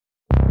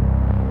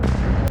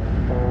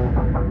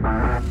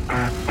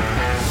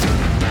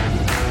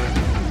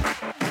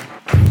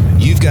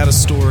got a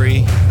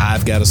story,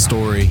 I've got a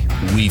story,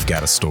 we've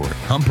got a story.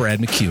 I'm Brad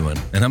McEwen,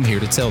 and I'm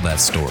here to tell that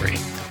story.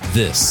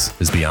 This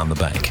is Beyond the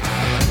Bank.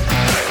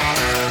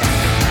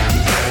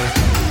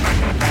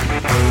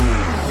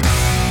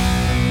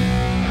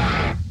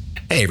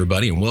 Hey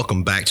everybody, and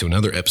welcome back to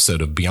another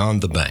episode of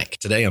Beyond the Bank.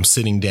 Today I'm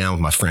sitting down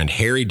with my friend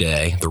Harry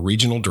Day, the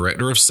Regional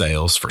Director of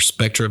Sales for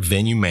Spectra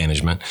Venue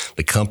Management,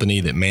 the company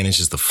that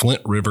manages the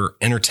Flint River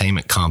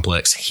Entertainment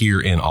Complex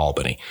here in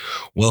Albany.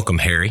 Welcome,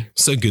 Harry.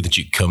 So good that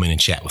you could come in and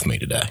chat with me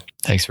today.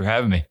 Thanks for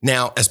having me.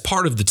 Now, as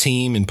part of the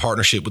team in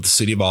partnership with the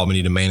City of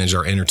Albany to manage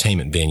our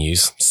entertainment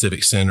venues,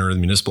 Civic Center, the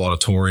Municipal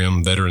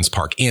Auditorium, Veterans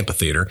Park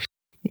Amphitheater,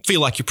 I feel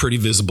like you're pretty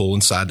visible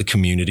inside the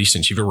community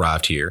since you've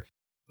arrived here.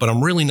 But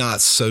I'm really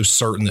not so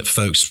certain that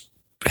folks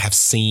have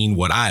seen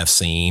what I have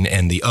seen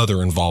and the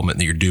other involvement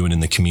that you're doing in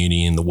the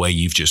community and the way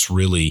you've just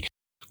really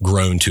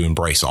grown to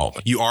embrace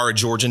Albany. You are a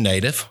Georgia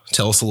native.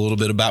 Tell us a little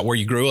bit about where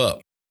you grew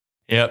up.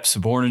 Yep. So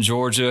born in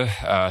Georgia,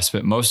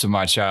 spent most of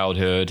my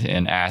childhood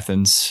in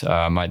Athens.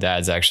 My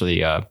dad's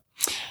actually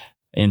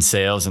in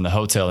sales in the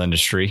hotel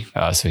industry.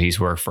 So he's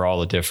worked for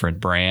all the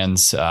different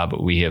brands,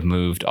 but we have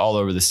moved all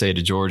over the state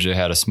of Georgia,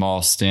 had a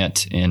small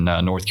stint in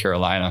North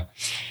Carolina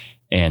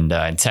and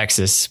in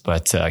Texas,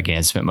 but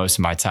again, spent most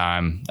of my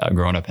time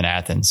growing up in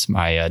Athens.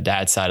 My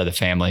dad's side of the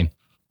family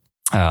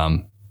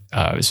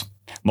was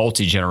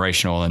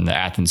multi-generational in the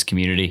Athens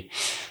community.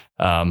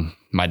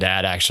 My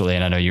dad actually,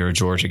 and I know you're a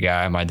Georgia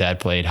guy, my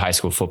dad played high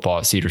school football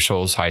at Cedar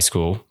Shoals High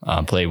School,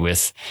 played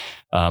with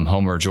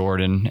Homer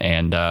Jordan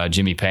and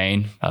Jimmy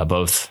Payne,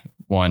 both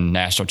won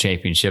national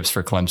championships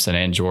for Clemson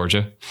and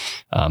Georgia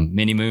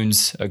many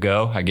moons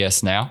ago, I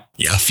guess now.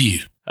 Yeah, a few.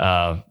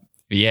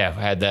 Yeah,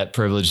 I had that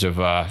privilege of,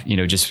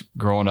 just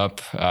growing up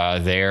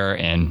there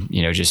and,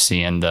 just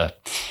seeing the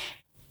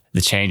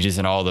changes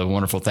and all the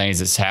wonderful things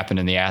that's happened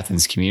in the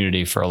Athens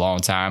community for a long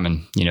time.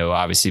 And,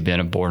 obviously been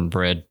a born and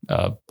bred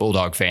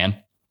Bulldog fan.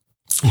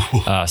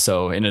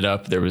 So ended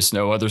up, there was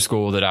no other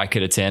school that I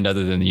could attend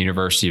other than the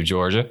University of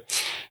Georgia.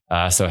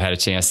 So I had a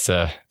chance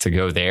to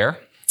go there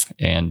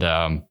and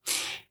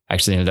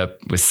actually ended up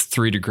with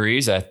 3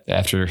 degrees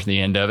after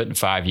the end of it in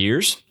 5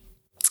 years.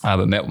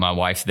 But met with my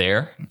wife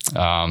there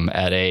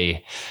at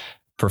a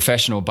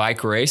professional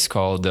bike race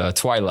called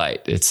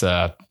Twilight. It's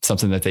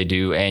something that they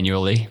do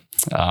annually,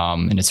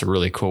 and it's a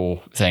really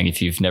cool thing. If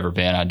you've never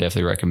been, I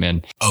definitely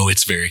recommend. Oh,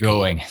 it's very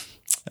going.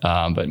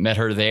 Cool. But met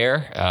her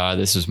there.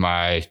 This was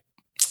my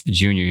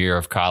junior year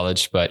of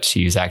college, but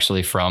she's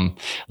actually from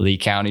Lee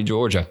County,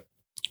 Georgia.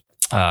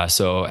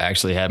 So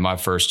actually had my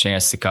first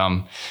chance to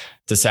come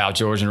to South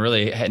Georgia and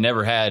really had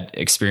never had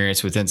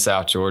experience within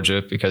South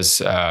Georgia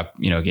because,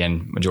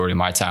 again, majority of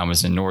my time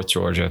was in North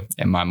Georgia.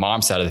 And my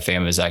mom's side of the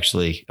family is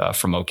actually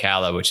from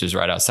Ocala, which is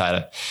right outside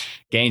of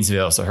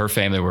Gainesville. So her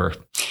family were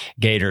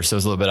Gators. So it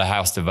was a little bit of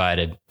house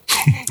divided.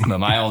 But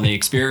my only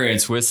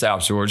experience with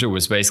South Georgia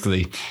was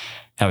basically,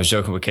 I was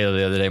joking with Kayla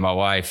the other day, my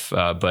wife,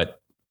 but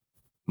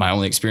my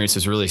only experience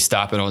was really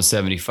stopping on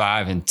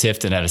 75 in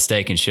Tifton at a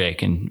Steak and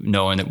Shake and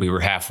knowing that we were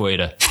halfway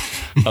to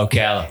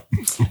Ocala.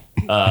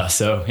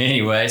 So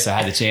anyways, I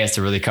had the chance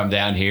to really come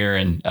down here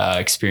and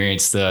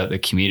experience the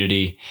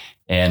community.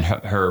 And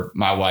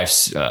my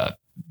wife's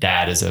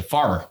dad is a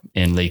farmer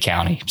in Lee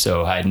County.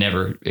 So I had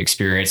never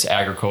experienced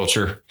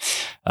agriculture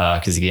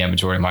because, again,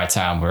 majority of my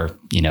time were,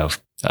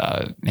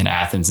 in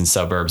Athens and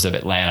suburbs of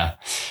Atlanta.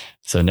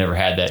 So never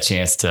had that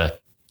chance to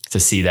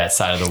see that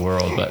side of the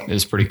world, but it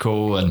was pretty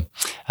cool. And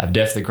I've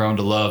definitely grown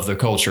to love the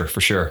culture for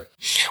sure.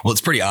 Well,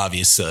 it's pretty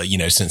obvious,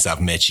 since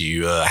I've met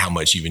you, how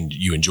much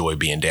you enjoy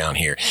being down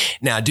here.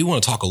 Now, I do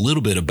want to talk a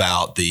little bit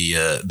about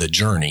the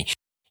journey.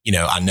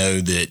 I know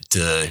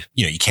that,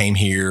 you came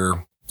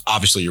here,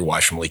 obviously your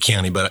wife's from Lee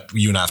County, but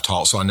you and I have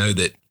talked. So I know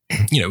that,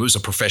 it was a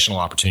professional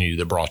opportunity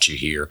that brought you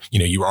here.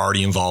 You were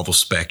already involved with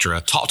Spectra.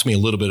 Talk to me a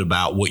little bit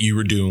about what you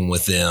were doing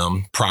with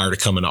them prior to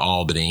coming to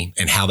Albany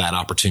and how that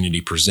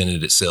opportunity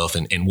presented itself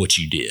and what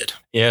you did.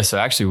 Yeah. So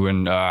actually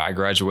when I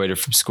graduated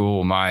from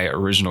school, my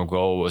original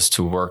goal was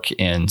to work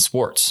in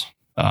sports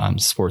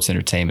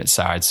entertainment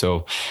side.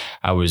 So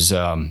I was,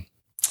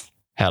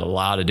 had a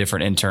lot of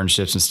different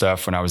internships and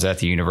stuff when I was at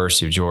the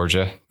University of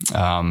Georgia.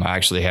 I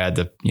actually had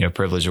the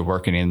privilege of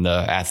working in the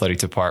athletic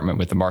department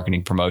with the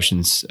marketing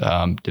promotions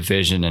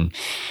division and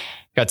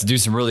got to do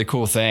some really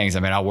cool things.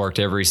 I mean, I worked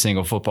every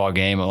single football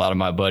game. A lot of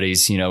my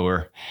buddies,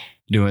 were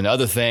doing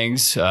other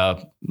things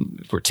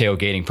for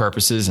tailgating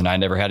purposes, and I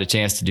never had a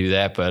chance to do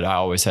that. But I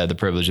always had the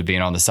privilege of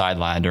being on the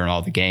sideline during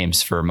all the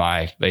games for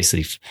my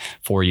basically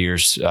 4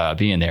 years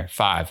being there,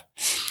 5.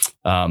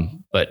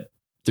 But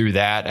through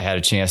that, I had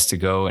a chance to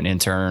go and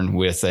intern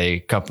with a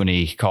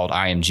company called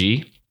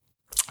IMG. It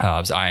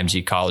was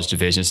IMG College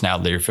Division. It's now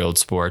Learfield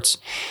Sports.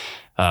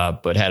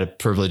 But had a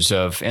privilege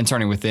of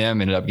interning with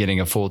them. Ended up getting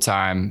a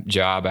full-time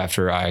job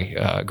after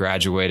I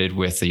graduated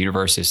with the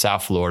University of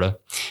South Florida.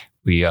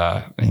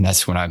 And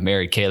that's when I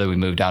married Kayla. We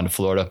moved down to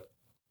Florida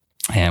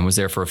and was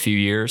there for a few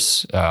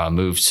years.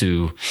 Moved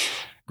to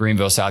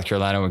Greenville, South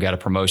Carolina. We got a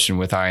promotion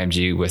with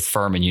IMG with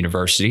Furman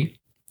University.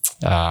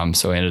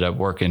 So I ended up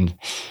working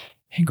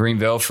in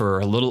Greenville for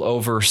a little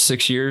over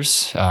 6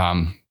 years.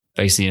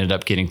 Basically ended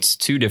up getting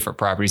 2 different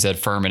properties at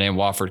Furman and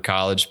Wofford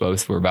College.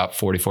 Both were about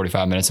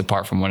 45 minutes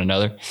apart from one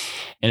another.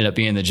 Ended up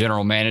being the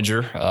general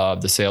manager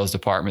of the sales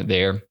department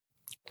there.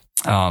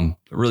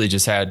 Really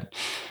just had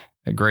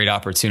great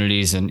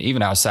opportunities. And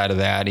even outside of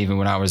that, even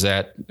when I was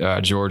at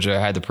Georgia, I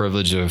had the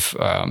privilege of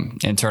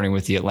interning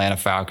with the Atlanta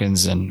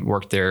Falcons and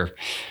worked their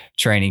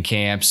training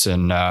camps.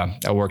 And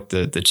I worked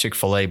the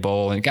Chick-fil-A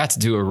Bowl and got to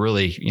do a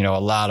really, a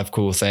lot of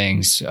cool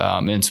things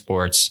in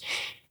sports.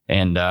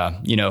 And,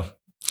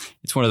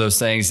 it's one of those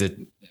things that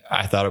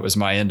I thought it was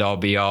my end all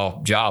be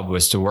all job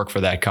was to work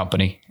for that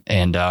company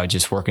and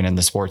just working in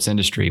the sports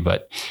industry.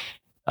 But,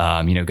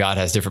 God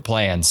has different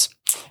plans,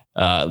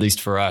 at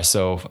least for us.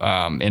 So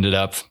ended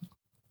up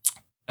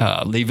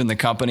leaving the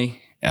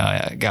company,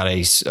 got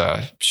a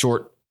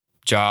short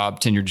job,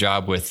 tenured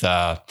job with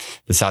the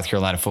South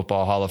Carolina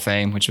Football Hall of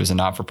Fame, which was a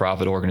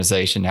not-for-profit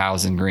organization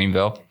housed in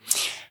Greenville.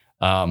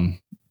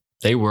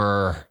 They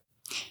were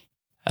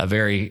a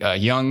very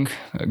young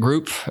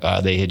group.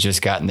 They had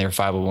just gotten their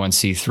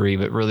 501c3,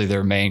 but really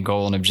their main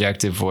goal and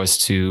objective was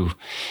to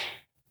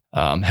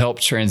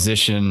help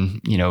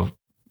transition,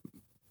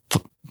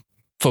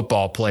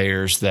 football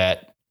players to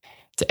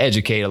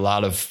educate a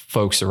lot of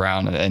folks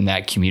around in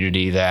that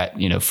community that,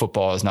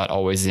 football is not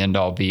always the end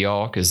all be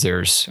all, because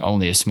there's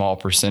only a small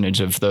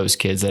percentage of those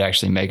kids that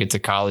actually make it to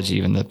college,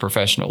 even the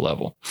professional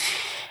level.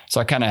 So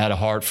I kind of had a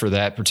heart for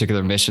that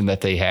particular mission that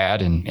they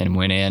had and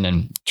went in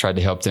and tried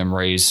to help them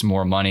raise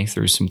more money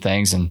through some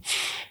things. And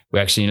we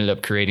actually ended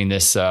up creating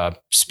this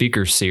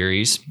speaker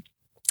series.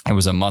 It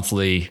was a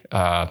monthly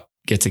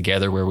get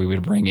together where we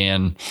would bring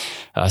in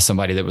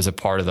somebody that was a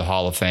part of the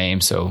Hall of Fame.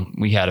 So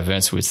we had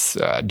events with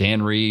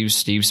Dan Reeves,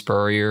 Steve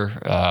Spurrier,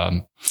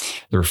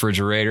 the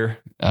Refrigerator,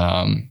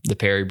 the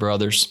Perry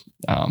brothers,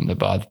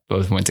 that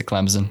both went to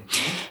Clemson.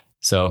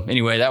 So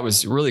anyway, that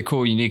was a really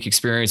cool, unique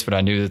experience, but I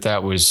knew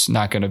that was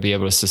not going to be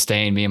able to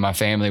sustain me and my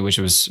family, which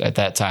was at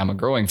that time a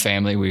growing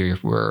family. We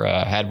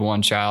had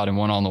one child and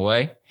one on the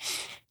way.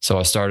 So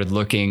I started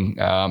looking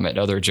at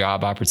other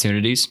job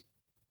opportunities,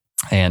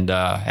 and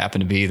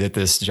happened to be that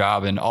this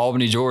job in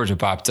Albany, Georgia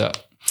popped up.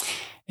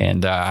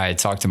 And I had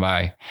talked to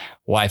my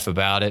wife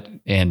about it.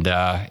 And,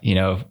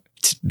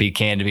 to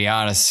be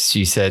honest,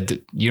 she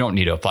said, "You don't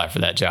need to apply for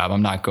that job.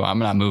 I'm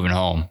not moving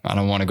home. I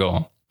don't want to go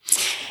home."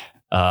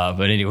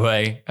 But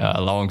anyway,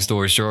 long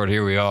story short,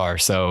 here we are.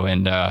 So,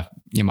 and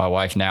my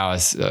wife now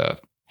is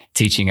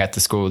teaching at the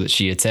school that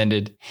she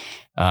attended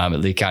at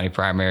Lee County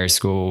Primary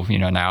School.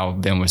 Now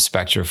been with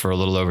Spectra for a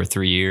little over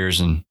 3 years,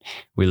 and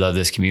we love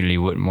this community.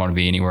 Wouldn't want to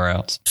be anywhere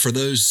else. For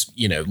those,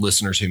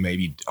 listeners who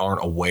maybe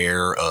aren't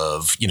aware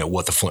of,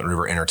 what the Flint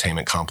River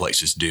Entertainment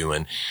Complex is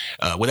doing,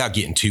 without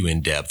getting too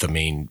in depth, I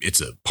mean, it's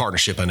a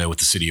partnership, I know, with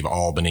the city of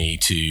Albany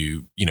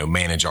to,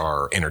 manage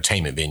our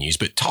entertainment venues.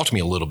 But talk to me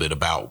a little bit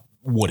about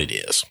what it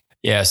is.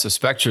 Yeah. So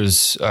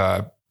Spectra's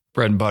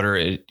bread and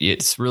butter,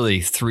 it's really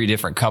 3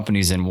 different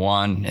companies in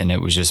one. And it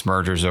was just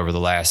mergers over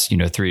the last,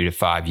 3 to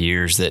 5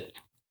 years that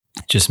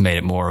just made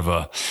it more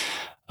of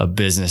a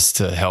business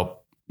to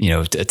help,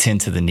 to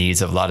attend to the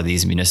needs of a lot of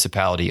these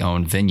municipality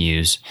owned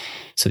venues.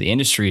 So the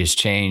industry has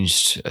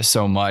changed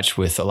so much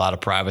with a lot of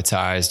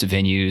privatized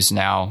venues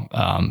now,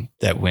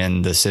 that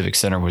when the Civic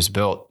Center was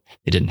built,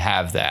 they didn't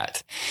have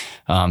that.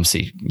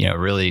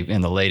 Really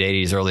in the late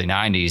 80s, early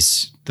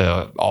 90s,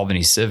 the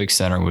Albany Civic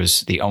Center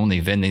was the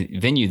only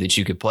venue that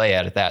you could play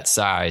at that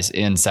size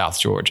in South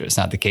Georgia. It's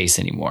not the case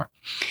anymore.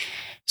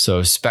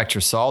 So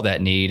Spectra saw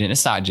that need, and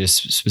it's not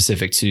just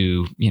specific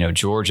to,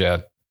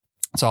 Georgia.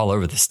 It's all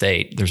over the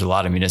state. There's a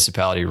lot of all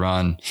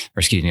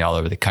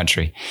over the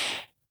country.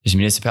 There's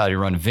municipality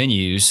run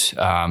venues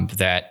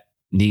that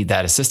need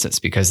that assistance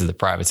because of the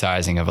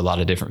privatizing of a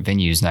lot of different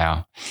venues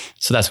now.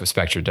 So that's what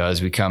Spectra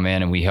does. We come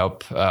in and we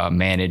help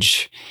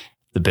manage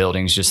the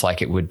buildings just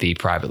like it would be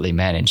privately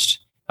managed.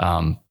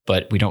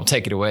 But we don't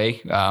take it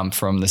away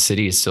from the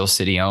city. It's still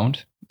city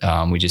owned.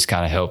 We just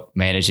kind of help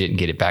manage it and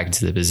get it back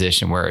into the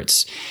position where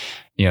it's,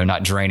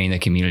 not draining the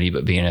community,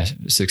 but being a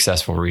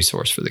successful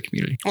resource for the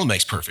community. Well, it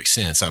makes perfect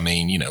sense. I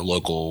mean,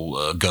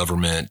 local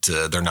government,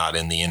 they're not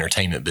in the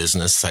entertainment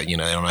business. They don't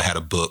know how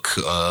to book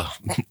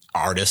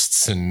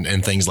artists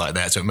and things like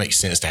that. So it makes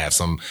sense to have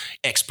some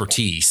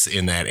expertise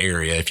in that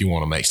area if you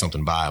want to make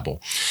something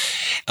viable.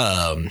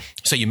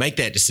 So you make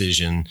that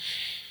decision,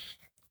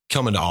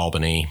 coming to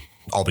Albany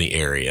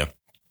area.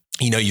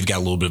 You've got a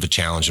little bit of a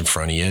challenge in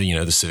front of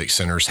you. The Civic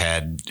Center's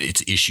had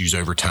its issues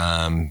over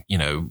time.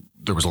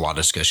 There was a lot of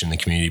discussion in the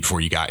community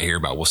before you got here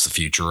about what's the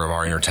future of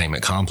our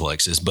entertainment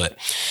complexes. But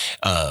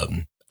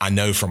I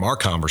know from our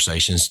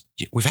conversations,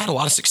 we've had a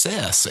lot of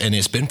success and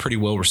it's been pretty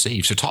well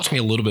received. So talk to me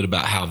a little bit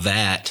about how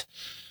that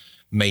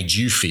made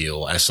you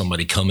feel as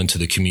somebody coming to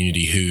the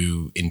community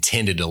who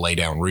intended to lay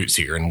down roots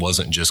here and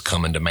wasn't just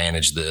coming to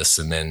manage this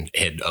and then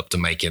head up to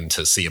Macon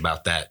to see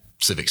about that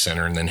Civic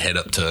Center and then head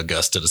up to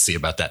Augusta to see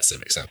about that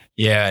Civic Center.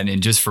 Yeah.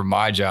 And just for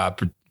my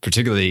job,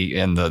 particularly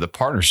in the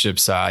partnership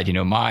side,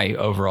 my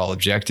overall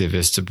objective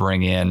is to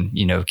bring in,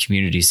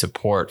 community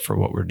support for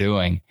what we're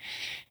doing.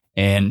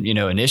 And,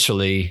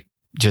 initially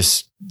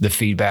just the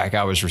feedback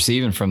I was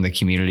receiving from the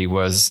community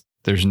was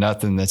there's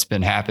nothing that's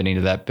been happening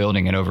to that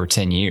building in over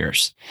 10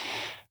 years.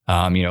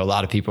 A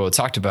lot of people had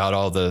talked about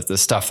all the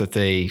stuff that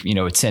they,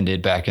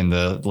 attended back in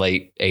the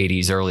late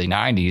 80s, early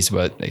 90s,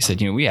 but they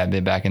said, we haven't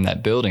been back in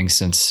that building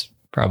since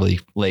probably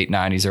late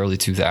 90s, early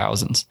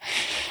 2000s.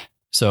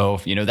 So,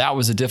 that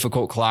was a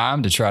difficult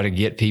climb to try to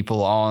get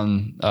people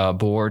on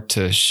board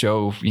to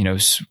show,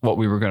 what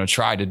we were going to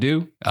try to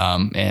do.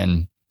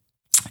 The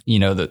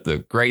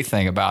great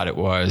thing about it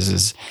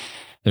is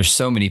there's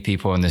so many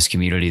people in this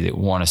community that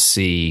want to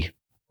see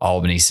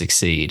Albany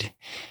succeed.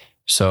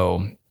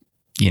 So,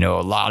 a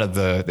lot of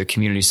the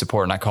community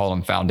support, and I call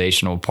them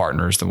foundational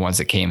partners, the ones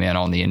that came in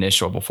on the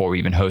initial before we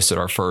even hosted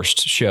our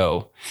first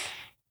show,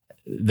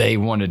 they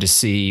wanted to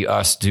see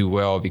us do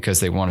well because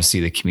they want to see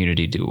the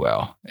community do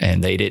well.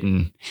 And they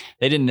didn't,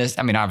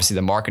 obviously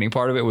the marketing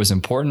part of it was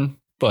important,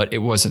 but it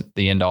wasn't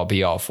the end all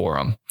be all for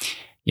them.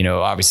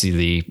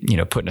 Obviously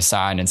putting a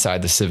sign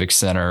inside the Civic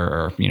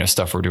Center or,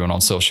 stuff we're doing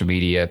on social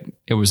media,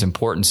 it was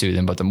important to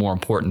them. But the more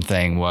important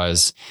thing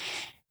was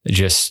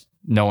just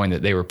knowing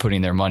that they were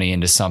putting their money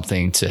into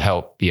something to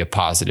help be a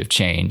positive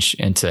change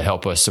and to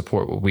help us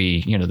support what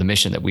we, the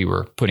mission that we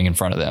were putting in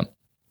front of them.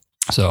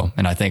 So,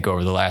 and I think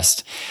over the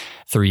last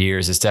 3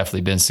 years, it's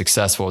definitely been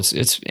successful. It's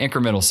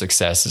incremental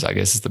successes, I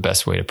guess is the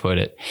best way to put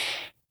it.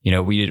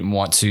 We didn't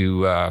want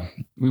to,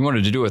 we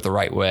wanted to do it the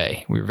right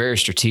way. We were very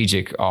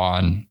strategic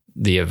on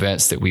the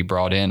events that we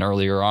brought in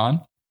earlier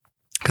on,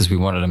 because we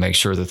wanted to make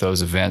sure that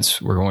those events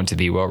were going to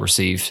be well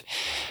received,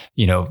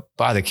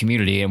 by the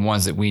community, and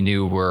ones that we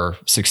knew were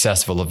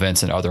successful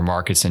events in other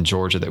markets in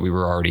Georgia that we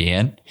were already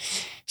in.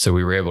 So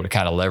we were able to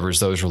kind of leverage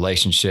those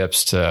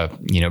relationships to,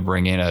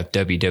 bring in a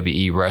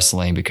WWE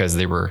wrestling because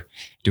they were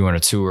doing a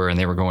tour and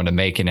they were going to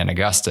Macon and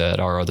Augusta at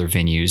our other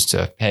venues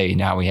to, hey,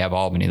 now we have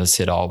Albany, let's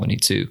hit Albany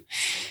too.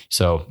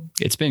 So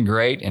it's been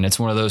great. And it's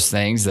one of those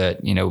things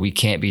that, we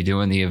can't be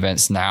doing the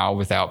events now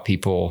without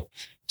people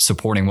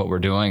supporting what we're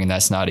doing. And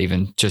that's not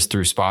even just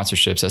through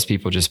sponsorships. That's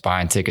people just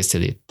buying tickets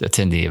to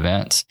attend the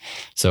events.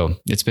 So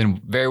it's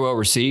been very well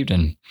received.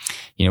 And,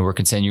 we're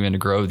continuing to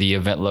grow the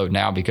event load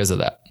now because of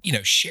that.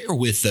 Share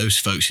with those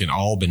folks in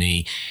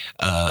Albany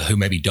who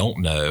maybe don't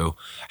know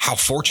how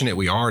fortunate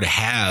we are to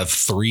have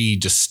 3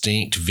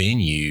 distinct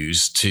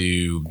venues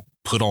to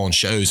put on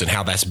shows and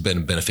how that's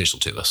been beneficial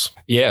to us.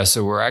 Yeah.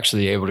 So we're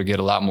actually able to get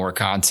a lot more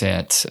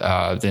content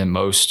than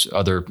most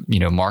other,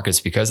 markets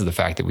because of the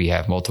fact that we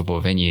have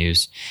multiple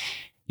venues.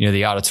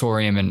 The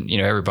auditorium, and,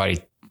 everybody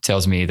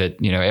tells me that,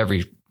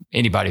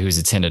 anybody who's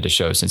attended a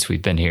show since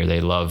we've been here,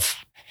 they love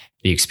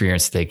the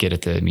experience that they get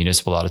at the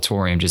municipal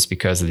auditorium just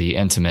because of the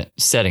intimate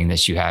setting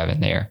that you have in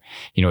there.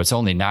 It's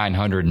only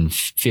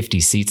 950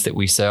 seats that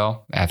we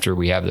sell after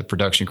we have the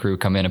production crew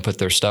come in and put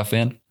their stuff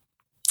in.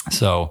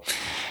 So,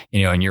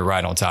 and you're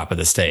right on top of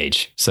the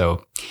stage.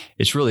 So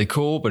it's really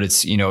cool,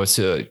 but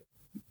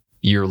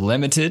you're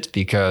limited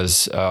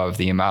because of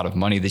the amount of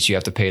money that you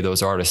have to pay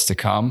those artists to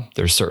come.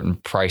 There's certain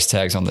price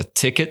tags on the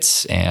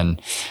tickets, and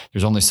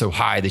there's only so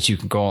high that you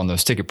can go on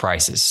those ticket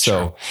prices.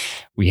 So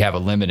we have a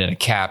limit and a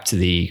cap to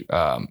the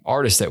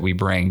artists that we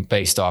bring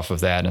based off of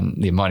that and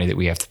the money that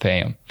we have to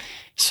pay them.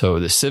 So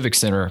the Civic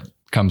Center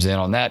comes in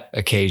on that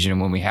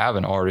occasion when we have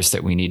an artist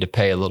that we need to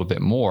pay a little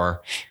bit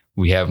more.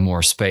 We have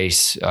more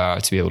space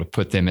to be able to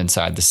put them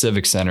inside the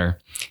Civic Center.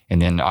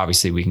 And then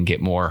obviously we can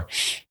get more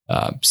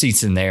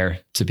seats in there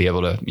to be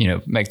able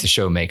to, make the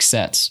show make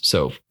sense.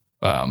 So,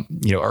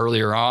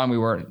 earlier on, we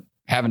weren't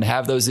having to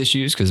have those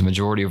issues because the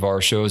majority of our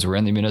shows were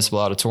in the municipal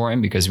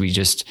auditorium because we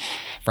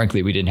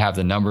didn't have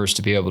the numbers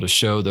to be able to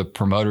show the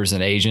promoters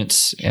and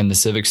agents in the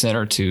Civic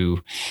Center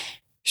to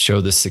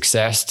show the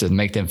success to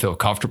make them feel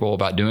comfortable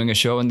about doing a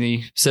show in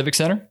the Civic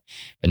Center.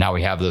 And now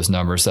we have those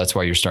numbers. That's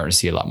why you're starting to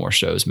see a lot more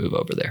shows move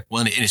over there.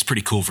 Well, and it's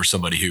pretty cool for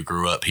somebody who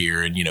grew up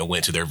here and,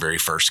 went to their very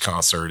first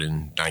concert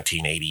in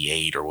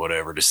 1988 or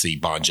whatever to see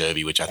Bon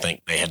Jovi, which I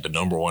think they had the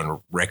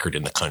 #1 record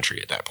in the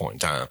country at that point in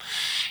time,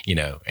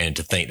 and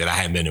to think that I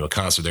hadn't been to a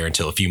concert there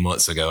until a few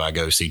months ago. I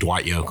go see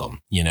Dwight Yoakam,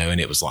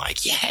 and it was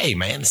like, yay,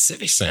 man, the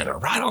Civic Center,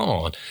 right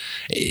on.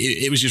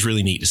 It was just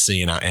really neat to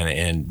see.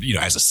 And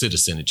as a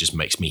citizen, it just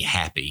makes me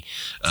happy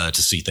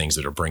to see things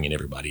that are bringing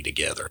everybody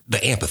together.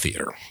 The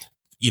amphitheater.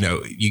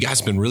 You guys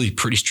have been really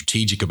pretty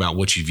strategic about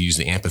what you've used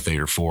the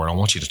amphitheater for. And I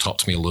want you to talk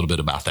to me a little bit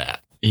about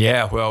that.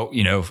 Yeah, well,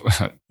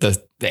 the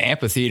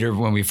amphitheater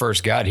when we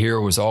first got here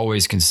was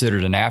always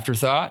considered an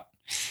afterthought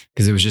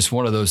because it was just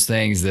one of those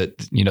things that,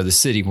 the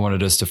city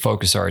wanted us to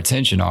focus our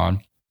attention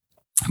on.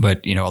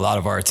 But, a lot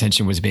of our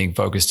attention was being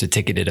focused to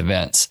ticketed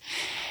events.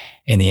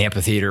 And the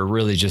amphitheater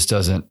really just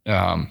doesn't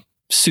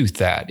suit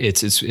that.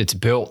 It's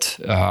built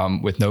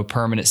with no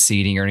permanent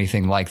seating or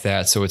anything like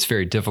that. So it's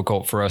very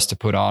difficult for us to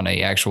put on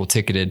a actual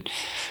ticketed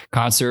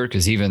concert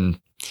because even,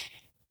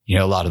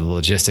 a lot of the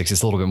logistics,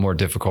 it's a little bit more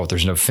difficult.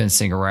 There's no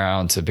fencing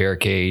around to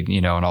barricade,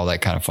 and all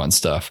that kind of fun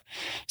stuff.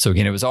 So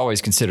again, it was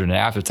always considered an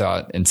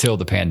afterthought until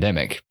the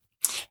pandemic.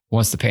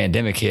 once the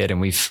pandemic hit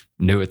and we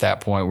knew at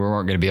that point we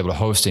weren't going to be able to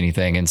host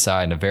anything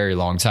inside in a very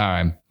long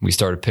time, we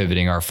started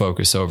pivoting our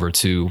focus over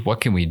to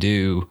what can we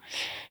do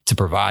to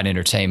provide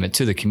entertainment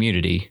to the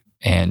community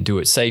and do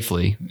it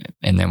safely.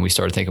 And then we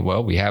started thinking,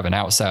 well, we have an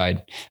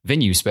outside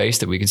venue space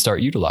that we can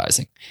start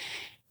utilizing.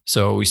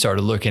 So we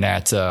started looking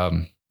at,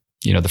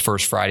 the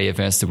First Friday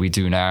events that we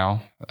do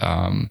now,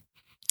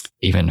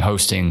 even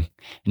hosting.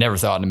 Never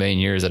thought in a million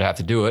years I'd have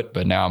to do it,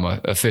 but now I'm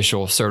an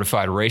official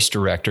certified race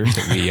director.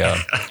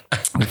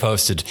 That we've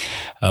hosted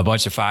a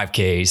bunch of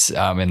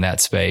 5Ks in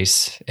that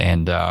space,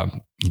 and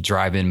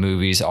drive-in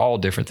movies, all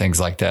different things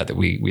like that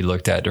we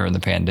looked at during the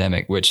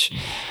pandemic, which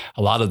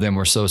a lot of them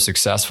were so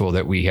successful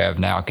that we have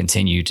now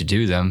continued to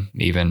do them,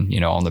 even,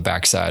 on the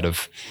backside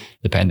of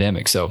the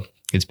pandemic. So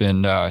it's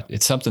been,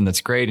 it's something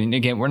that's great. And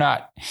again,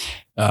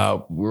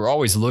 we're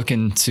always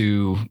looking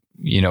to,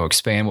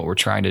 expand what we're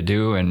trying to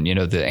do. And,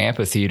 the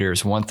amphitheater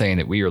is one thing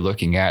that we are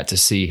looking at to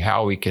see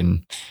how we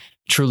can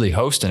truly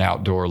host an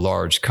outdoor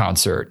large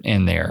concert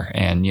in there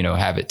and,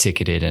 have it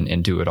ticketed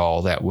and do it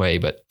all that way.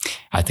 But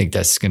I think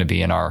that's going to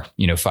be in our,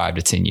 5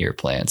 to 10 year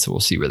plan. So we'll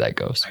see where that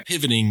goes.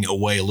 Pivoting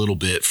away a little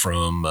bit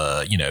from,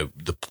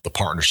 the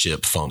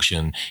partnership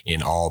function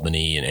in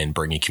Albany and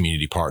bringing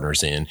community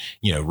partners in,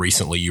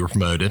 recently you were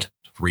promoted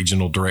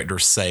regional director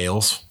of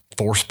sales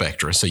for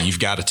Spectra. So you've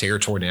got a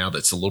territory now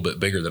that's a little bit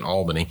bigger than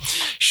Albany.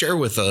 Share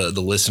with the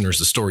listeners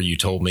the story you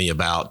told me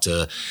about,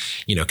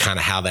 kind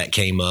of how that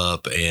came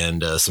up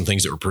and some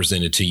things that were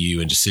presented to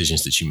you and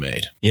decisions that you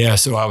made. Yeah.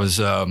 So I was,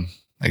 I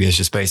guess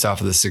just based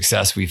off of the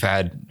success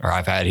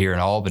I've had here in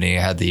Albany,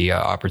 I had the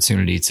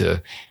opportunity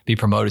to be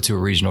promoted to a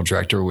regional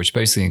director, which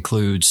basically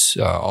includes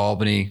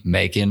Albany,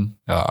 Macon,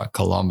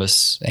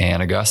 Columbus,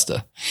 and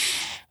Augusta.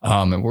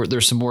 And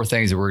there's some more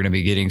things that we're going to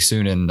be getting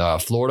soon in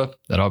Florida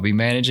that I'll be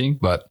managing.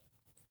 But,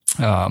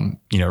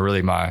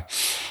 really my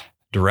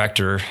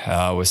director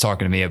was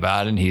talking to me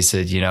about it. And he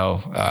said,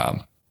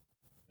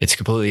 it's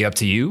completely up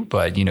to you,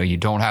 but, you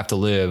don't have to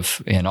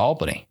live in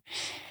Albany.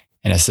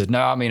 And I said,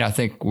 no, I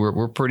think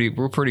we're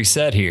pretty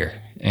set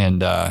here.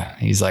 And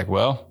he's like,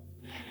 well,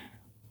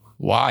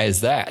 why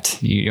is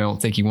that? You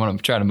don't think you want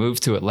to try to move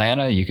to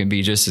Atlanta? You can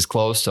be just as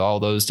close to all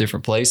those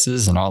different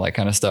places and all that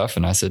kind of stuff.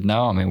 And I said,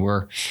 no,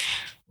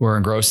 we're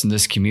engrossed in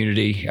this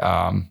community.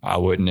 I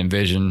wouldn't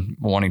envision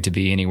wanting to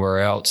be anywhere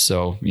else.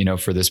 So,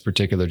 for this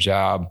particular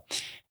job,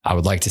 I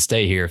would like to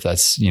stay here if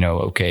that's,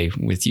 okay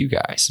with you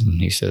guys. And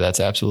he said,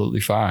 that's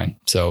absolutely fine.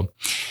 So,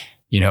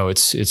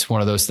 it's one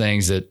of those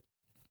things that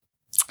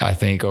I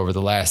think over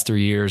the last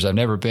 3 years, I've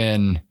never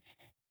been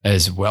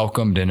as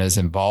welcomed and as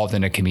involved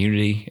in a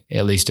community,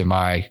 at least in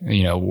my,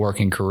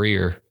 working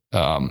career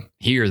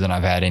here than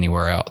I've had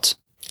anywhere else.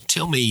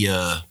 Tell me,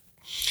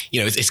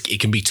 it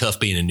can be tough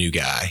being a new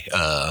guy.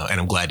 And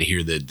I'm glad to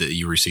hear that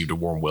you received a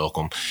warm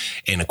welcome.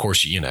 And of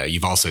course,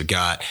 you've also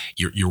got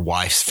your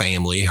wife's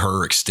family,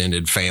 her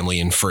extended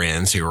family and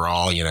friends who are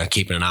all,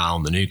 keeping an eye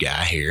on the new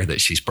guy here that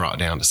she's brought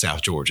down to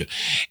South Georgia.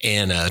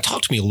 And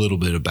talk to me a little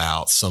bit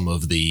about some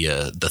of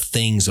the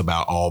things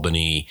about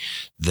Albany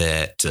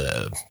that,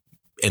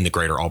 in the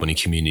greater Albany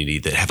community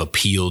that have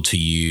appealed to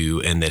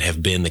you and that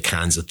have been the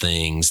kinds of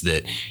things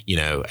that,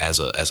 as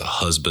a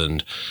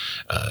husband,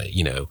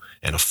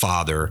 and a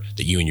father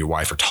that you and your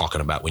wife are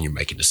talking about when you're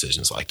making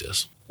decisions like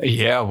this?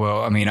 Yeah. Well,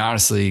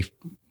 honestly,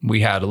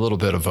 we had a little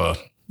bit of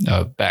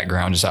a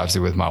background just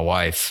obviously with my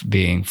wife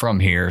being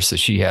from here. So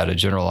she had a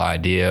general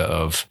idea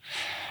of,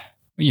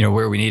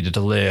 where we needed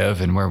to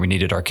live and where we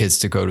needed our kids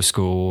to go to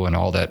school and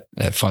all that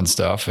fun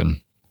stuff.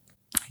 And,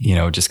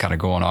 just kind of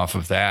going off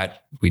of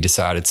that, we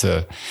decided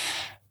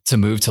to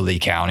move to Lee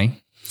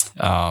County.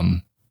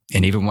 And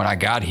even when I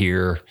got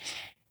here,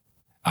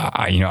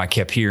 I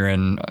kept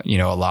hearing,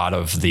 a lot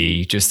of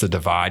the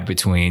divide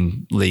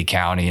between Lee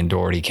County and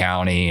Dougherty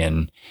County.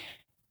 And,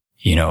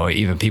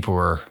 even people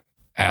were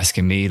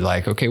asking me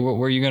like, okay, where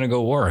are you going to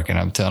go work? And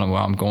I'm telling them,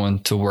 well, I'm going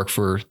to work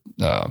for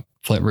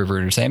Flint River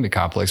Entertainment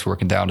Complex,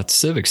 working down at the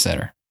Civic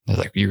Center. They're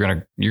like, you're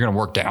going to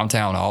work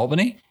downtown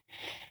Albany?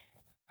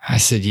 I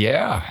said,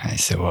 yeah. I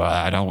said, well,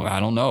 I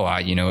don't know.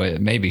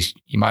 Maybe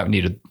you might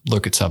need to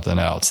look at something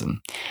else. And,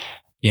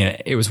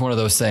 it was one of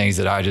those things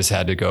that I just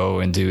had to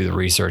go and do the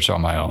research on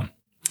my own.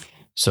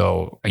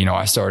 So,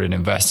 I started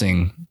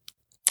investing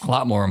a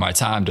lot more of my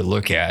time to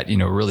look at,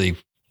 really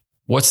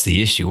what's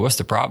the issue? What's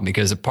the problem?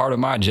 Because a part of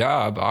my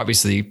job,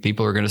 obviously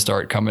people are going to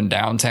start coming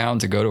downtown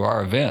to go to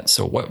our events.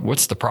 So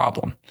what's the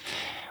problem?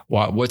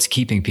 What's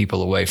keeping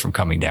people away from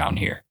coming down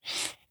here?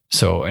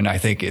 So, and I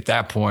think at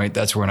that point,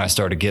 that's when I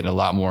started getting a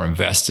lot more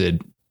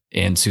invested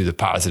into the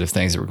positive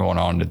things that were going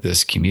on in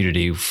this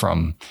community,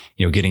 from,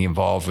 getting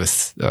involved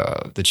with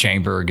the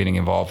chamber, getting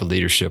involved with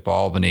Leadership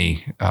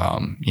Albany,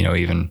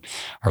 even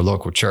our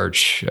local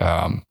church,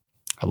 a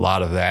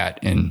lot of that,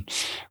 and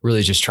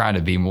really just trying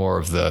to be more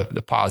of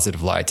the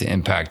positive light to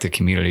impact the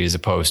community as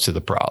opposed to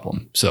the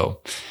problem.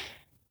 So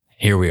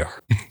here we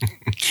are.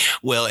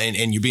 Well,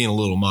 and you're being a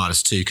little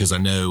modest too, because I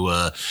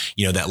know,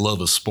 that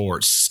love of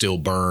sports still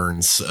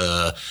burns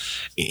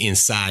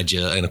inside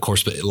you. And of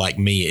course, but like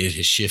me, it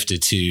has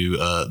shifted to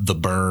the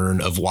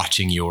burn of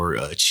watching your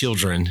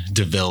children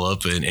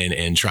develop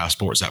and try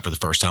sports out for the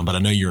first time. But I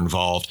know you're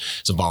involved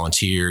as a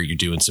volunteer. You're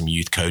doing some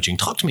youth coaching.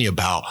 Talk to me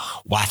about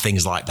why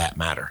things like that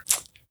matter.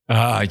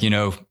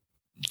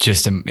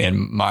 Just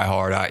in my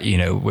heart,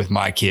 with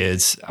my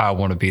kids, I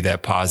want to be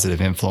that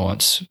positive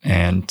influence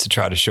and to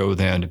try to show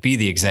them, to be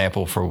the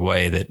example for a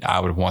way that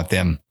I would want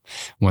them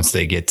once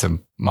they get to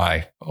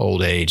my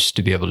old age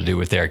to be able to do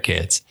with their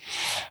kids.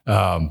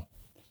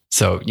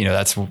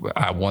 That's,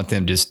 I want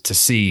them just to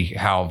see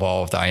how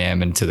involved I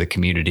am into the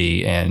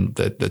community and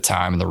the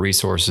time and the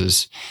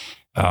resources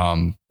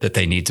that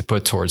they need to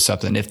put towards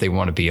something if they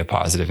want to be a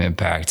positive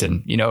impact.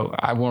 And,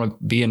 I want to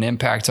be an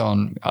impact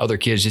on other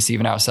kids, just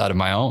even outside of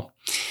my own.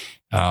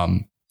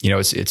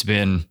 It's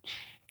been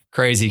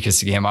crazy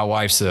because, again, my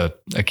wife's a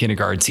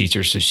kindergarten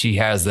teacher, so she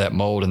has that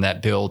mold and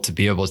that build to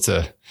be able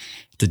to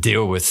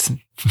deal with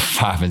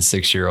 5 and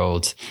 6 year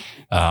olds.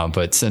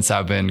 But since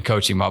I've been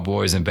coaching my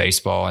boys in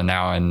baseball and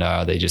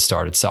now they just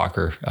started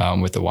soccer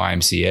with the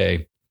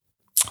YMCA,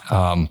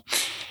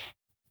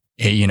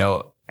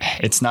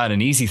 it's not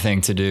an easy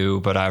thing to do,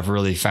 but I've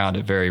really found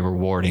it very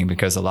rewarding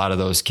because a lot of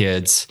those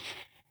kids,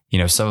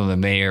 some of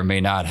them may or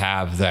may not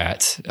have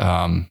that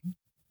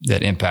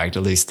impact,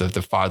 at least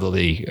the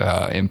fatherly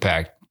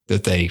impact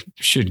that they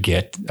should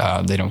get.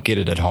 They don't get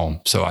it at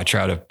home. So I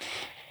try to,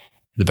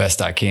 the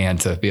best I can,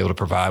 to be able to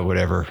provide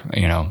whatever,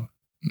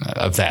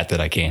 of that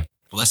I can.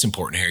 Well, that's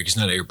important, Harry, because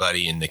not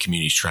everybody in the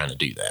community is trying to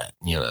do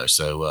that,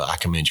 so I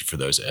commend you for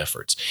those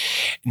efforts.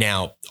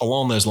 Now,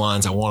 along those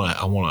lines, I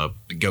want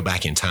to go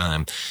back in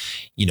time.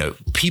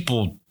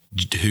 People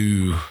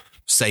who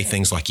say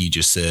things like you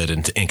just said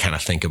and kind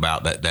of think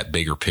about that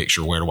bigger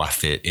picture. Where do I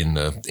fit in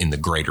the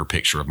greater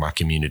picture of my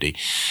community?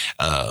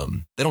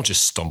 They don't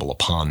just stumble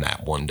upon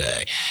that one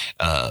day.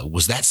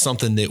 Was that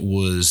something that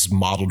was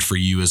modeled for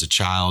you as a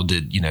child?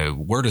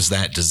 Where does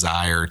that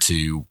desire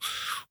to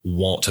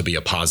want to be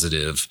a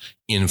positive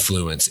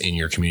influence in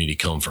your community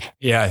come from?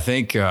 Yeah, I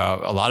think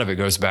a lot of it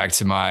goes back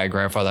to my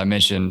grandfather. I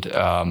mentioned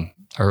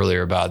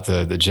earlier about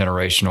the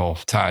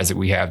generational ties that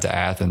we have to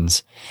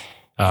Athens.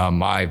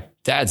 My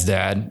dad's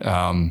dad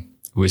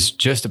was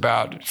just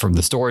about, from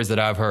the stories that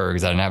I've heard,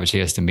 because I didn't have a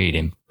chance to meet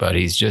him, but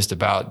he's just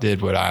about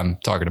did what I'm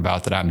talking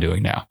about that I'm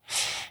doing now.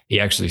 He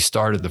actually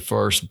started the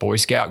first Boy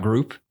Scout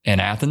group in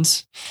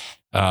Athens.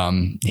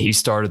 He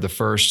started the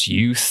first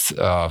youth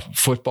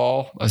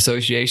football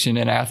association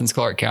in Athens,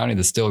 Clarke County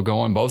that's still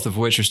going, both of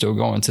which are still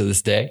going to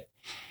this day.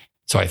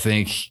 So I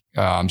think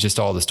just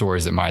all the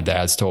stories that my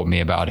dad's told me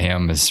about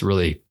him is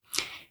really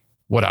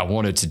what I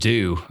wanted to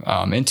do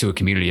into a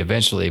community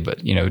eventually.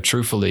 But,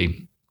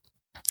 truthfully,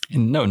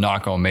 no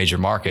knock on major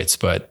markets,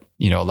 but,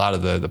 a lot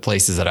of the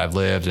places that I've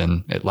lived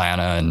in,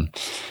 Atlanta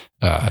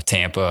and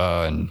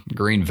Tampa and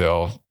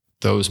Greenville,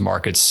 those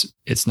markets,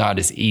 it's not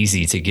as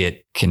easy to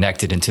get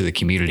connected into the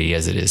community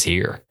as it is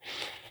here.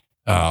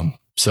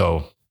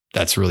 So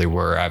that's really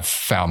where I've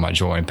found my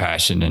joy and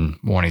passion and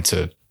wanting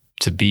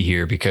to be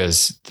here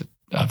because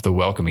of the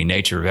welcoming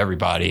nature of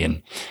everybody.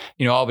 And,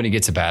 Albany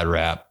gets a bad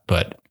rap,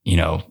 but,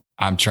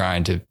 I'm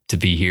trying to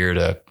be here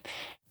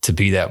to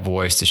be that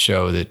voice to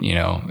show that,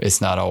 it's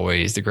not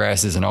always, the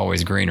grass isn't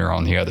always greener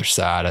on the other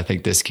side. I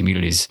think this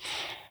community's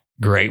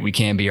great. We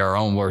can be our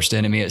own worst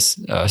enemy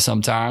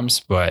sometimes,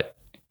 but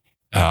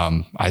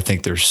I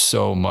think there's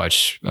so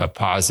much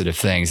positive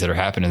things that are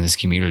happening in this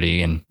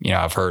community. And,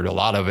 I've heard a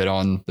lot of it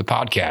on the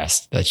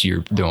podcast that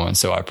you're doing.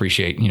 So I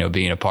appreciate,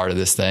 being a part of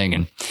this thing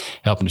and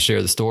helping to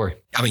share the story.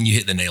 I mean, you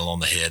hit the nail on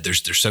the head.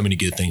 There's so many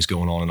good things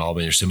going on in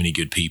Albany. There's so many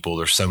good people.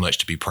 There's so much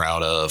to be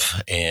proud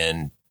of.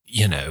 And,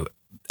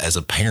 as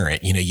a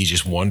parent, you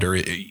just wonder,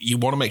 you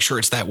want to make sure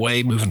it's that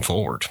way moving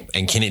forward.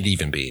 And can it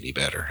even be any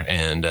better?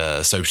 And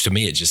so to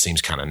me, it just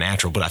seems kind of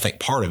natural. But I think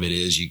part of it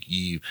is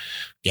you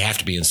have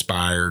to be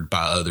inspired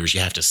by others. You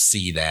have to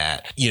see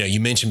that. You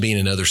mentioned being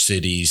in other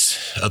cities,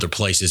 other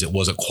places, it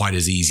wasn't quite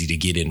as easy to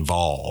get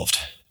involved.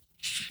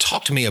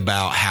 Talk to me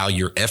about how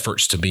your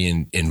efforts to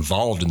be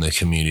involved in the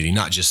community,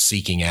 not just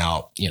seeking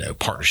out,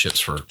 partnerships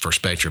for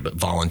Spectra, but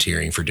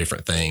volunteering for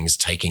different things,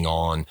 taking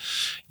on,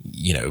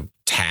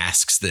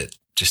 tasks that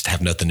just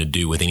have nothing to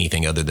do with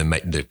anything other than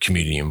the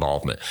community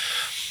involvement.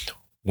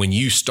 When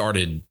you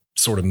started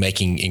sort of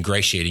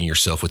ingratiating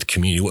yourself with the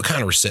community, what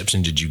kind of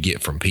reception did you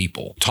get from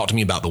people? Talk to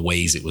me about the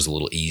ways it was a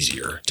little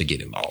easier to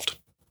get involved.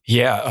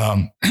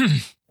 Yeah.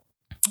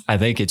 I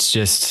think it's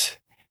just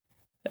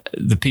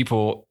the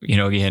people,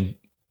 again,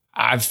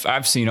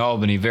 I've seen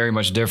Albany very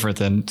much different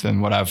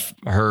than what I've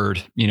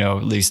heard,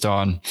 at least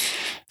on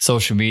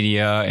social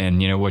media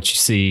and, what you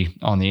see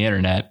on the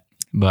internet.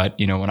 But,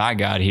 when I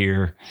got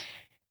here,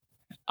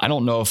 I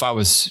don't know if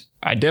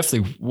I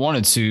definitely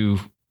wanted to,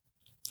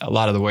 a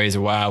lot of the ways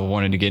of why I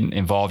wanted to get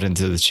involved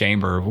into the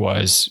chamber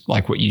was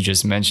like what you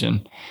just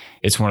mentioned.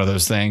 It's one of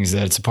those things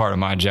that it's a part of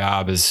my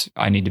job is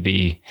I need to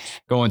be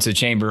going to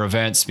chamber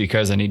events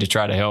because I need to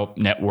try to help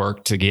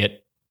network to get,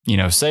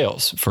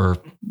 sales for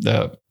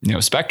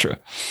Spectra,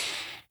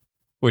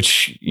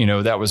 which,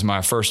 that was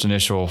my first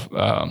initial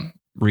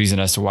reason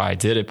as to why I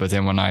did it. But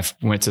then when I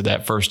went to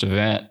that first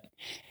event,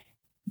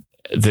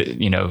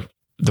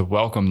 the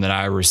welcome that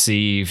I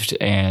received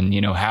and,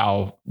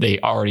 how they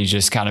already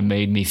just kind of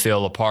made me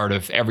feel a part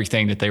of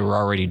everything that they were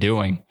already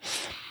doing.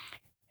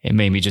 It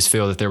made me just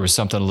feel that there was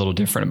something a little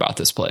different about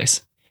this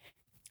place.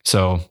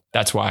 So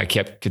that's why I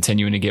kept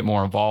continuing to get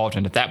more involved.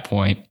 And at that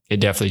point,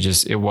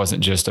 it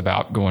wasn't just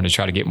about going to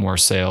try to get more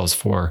sales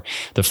for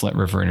the Flint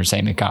River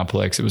Entertainment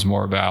Complex. It was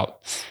more about,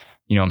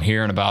 I'm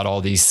hearing about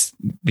all these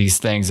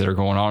things that are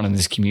going on in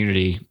this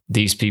community.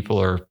 These people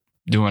are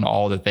doing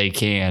all that they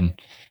can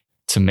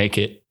to make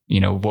it,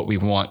 what we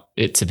want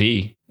it to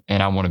be.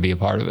 And I want to be a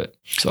part of it.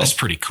 So that's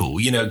pretty cool,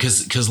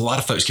 because a lot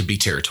of folks can be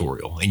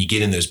territorial, and you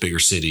get in those bigger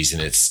cities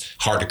and it's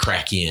hard to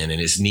crack in.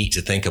 And it's neat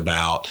to think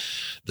about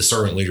the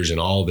servant leaders in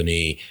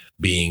Albany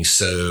being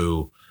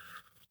so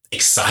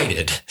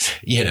excited,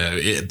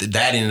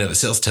 that in and of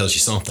itself tells you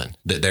something,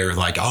 that they're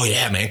like, oh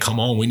yeah, man, come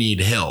on, we need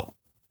help.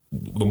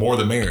 The more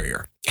the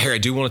merrier. Harry, I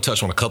do want to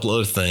touch on a couple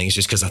other things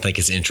just because I think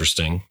it's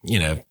interesting.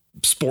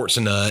 Sports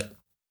nut,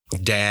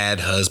 dad,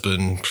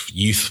 husband,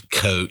 youth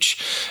coach.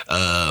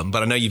 But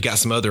I know you've got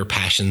some other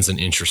passions and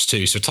interests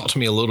too. So talk to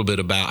me a little bit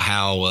about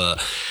how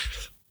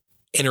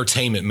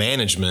entertainment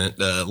management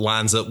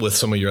lines up with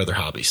some of your other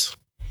hobbies.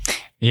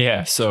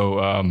 Yeah.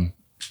 So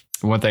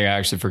one thing I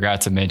actually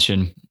forgot to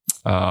mention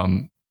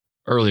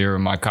earlier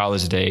in my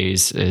college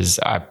days is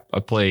I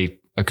play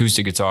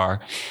acoustic guitar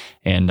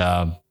and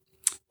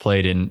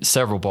played in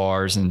several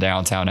bars in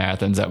downtown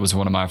Athens. That was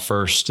one of my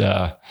first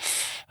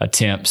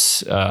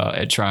attempts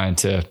at trying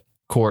to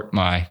court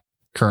my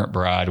current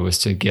bride, was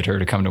to get her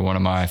to come to one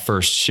of my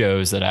first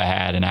shows that I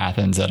had in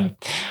Athens at a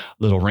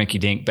little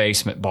rinky-dink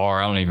basement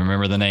bar. I don't even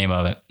remember the name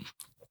of it.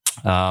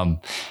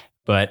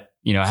 But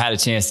I had a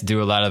chance to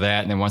do a lot of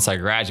that. And then once I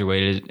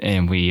graduated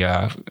and we,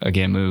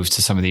 again, moved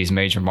to some of these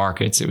major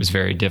markets, it was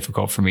very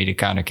difficult for me to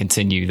kind of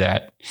continue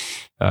that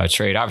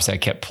trade. Obviously I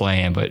kept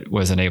playing, but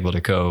wasn't able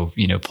to go,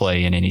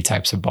 play in any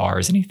types of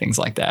bars, any things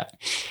like that.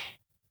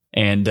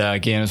 And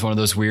again, it was one of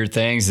those weird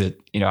things that,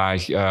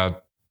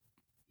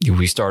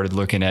 we started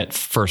looking at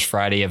First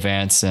Friday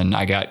events, and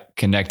I got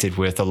connected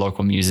with a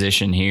local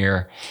musician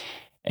here.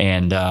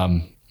 And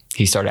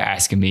he started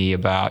asking me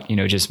about,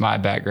 just my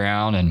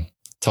background, and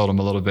told him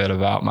a little bit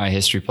about my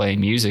history playing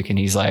music. And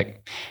he's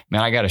like,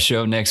 man, I got a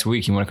show next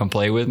week. You want to come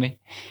play with me?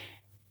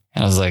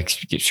 And I was like,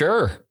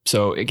 sure.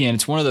 So again,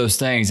 it's one of those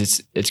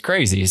things. It's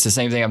crazy. It's the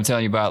same thing I'm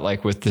telling you about,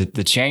 like with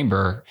the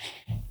chamber.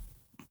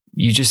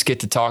 You just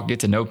get to talk,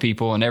 get to know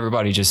people, and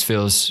everybody just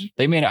feels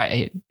he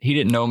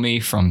didn't know me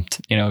from,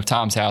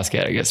 Tom's house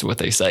cat, I guess is what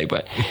they say.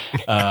 But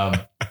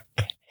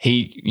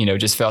he,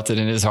 just felt it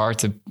in his heart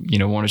to,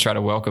 want to try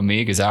to welcome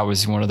me, because I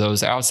was one of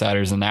those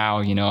outsiders. And now,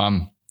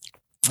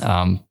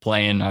 I'm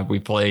playing,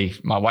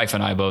 my wife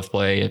and I both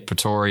play at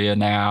Pretoria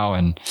now.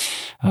 And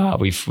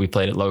we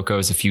played at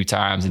Locos a few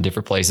times in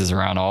different places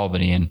around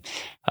Albany. And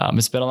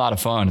it's been a lot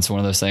of fun. It's one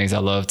of those things I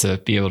love to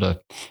be able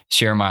to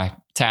share my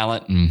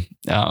talent, and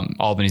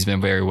Albany's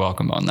been very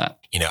welcome on that.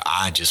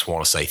 I just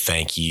want to say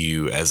thank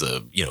you as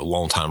a,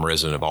 longtime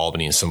resident of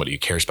Albany and somebody who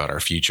cares about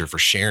our future for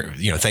sharing,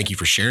 thank you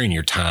for sharing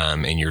your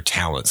time and your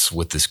talents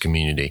with this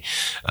community.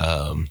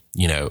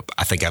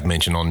 I think I've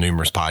mentioned on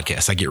numerous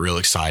podcasts, I get real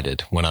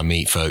excited when I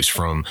meet folks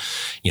from,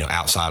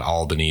 outside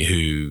Albany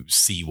who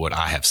see what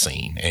I have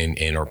seen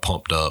and are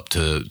pumped up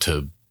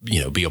to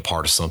be a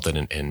part of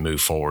something and move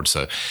forward.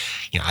 So,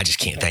 I just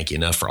can't thank you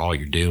enough for all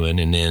you're doing.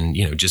 And then,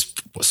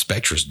 just what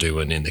Spectra's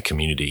doing in the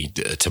community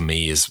to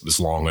me is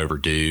long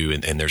overdue.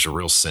 And there's a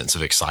real sense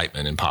of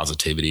excitement and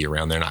positivity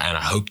around there. And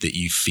I hope that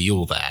you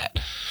feel that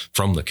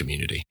from the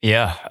community.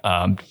 Yeah,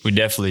 we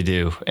definitely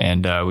do.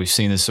 And we've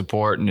seen the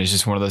support, and it's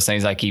just one of those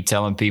things I keep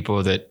telling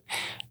people that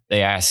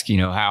they ask,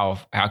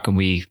 how can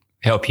we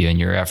help you in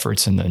your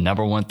efforts? And the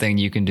number one thing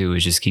you can do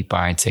is just keep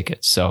buying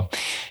tickets. So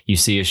you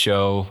see a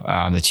show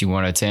that you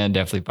want to attend,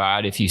 definitely buy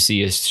it. If you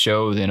see a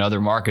show in other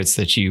markets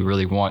that you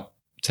really want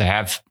to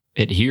have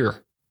it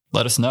here,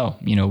 let us know.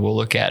 We'll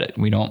look at it.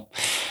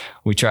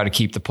 We try to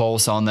keep the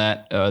pulse on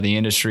that, the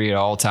industry at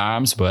all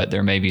times, but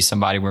there may be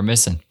somebody we're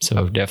missing.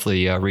 So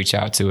definitely reach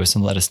out to us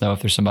and let us know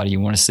if there's somebody you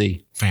want to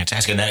see.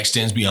 Fantastic. And that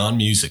extends beyond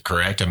music,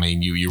 correct? I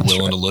mean, you're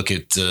willing to look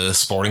at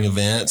sporting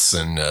events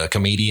and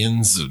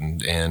comedians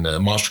and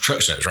monster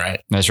truck shows,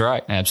 right? That's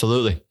right.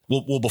 Absolutely.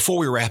 Well, before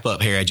we wrap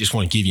up, Harry, I just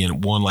want to give you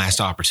one last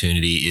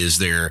opportunity. Is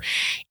there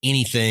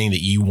anything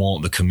that you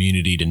want the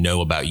community to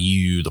know about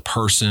you, the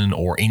person,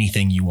 or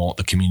anything you want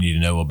the community to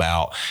know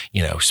about,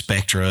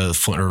 Spectra, the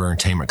Flint River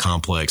Entertainment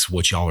Complex,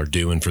 what y'all are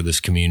doing for this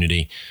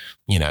community?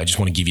 I just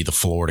want to give you the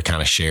floor to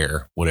kind of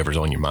share whatever's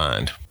on your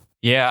mind.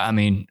 Yeah, I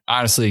mean,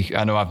 honestly,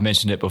 I know I've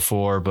mentioned it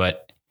before,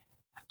 but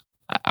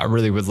I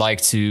really would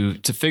like to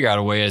figure out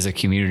a way as a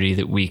community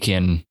that we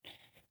can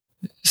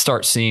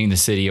start seeing the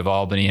city of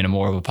Albany in a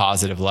more of a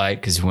positive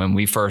light. Because when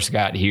we first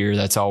got here,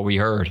 that's all we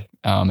heard.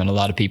 And a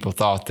lot of people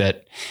thought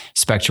that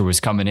Spectra was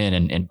coming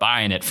in and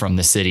buying it from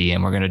the city,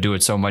 and we're going to do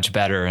it so much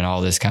better and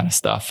all this kind of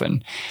stuff.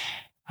 And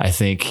I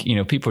think,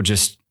 people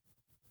just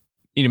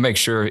need to make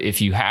sure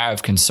if you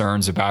have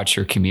concerns about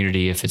your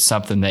community, if it's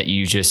something that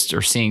you just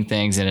are seeing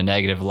things in a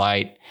negative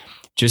light,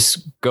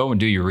 just go and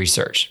do your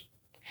research.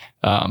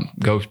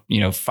 Go,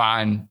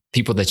 find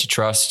people that you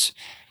trust,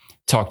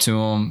 talk to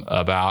them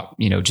about,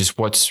 just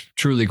what's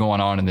truly going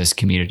on in this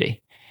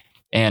community.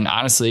 And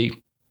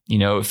honestly,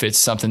 if it's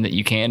something that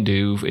you can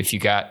do, if you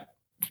got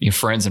your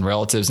friends and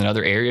relatives in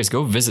other areas,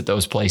 go visit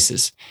those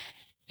places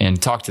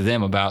and talk to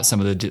them about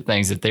some of the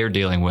things that they're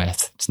dealing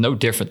with. It's no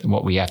different than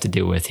what we have to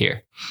deal with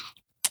here.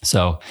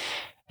 So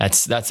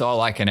that's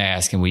all I can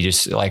ask. And we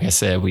just, like I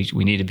said, we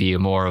need to be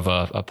more of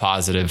a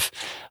positive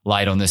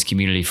light on this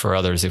community for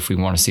others if we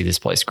want to see this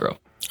place grow.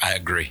 I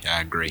agree.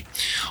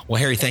 Well,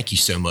 Harry, thank you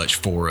so much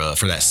for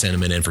that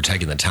sentiment and for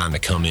taking the time to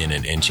come in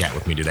and chat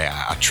with me today.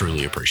 I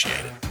truly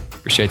appreciate it.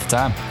 Appreciate the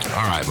time.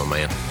 All right, my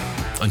man.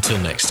 Until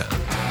next time.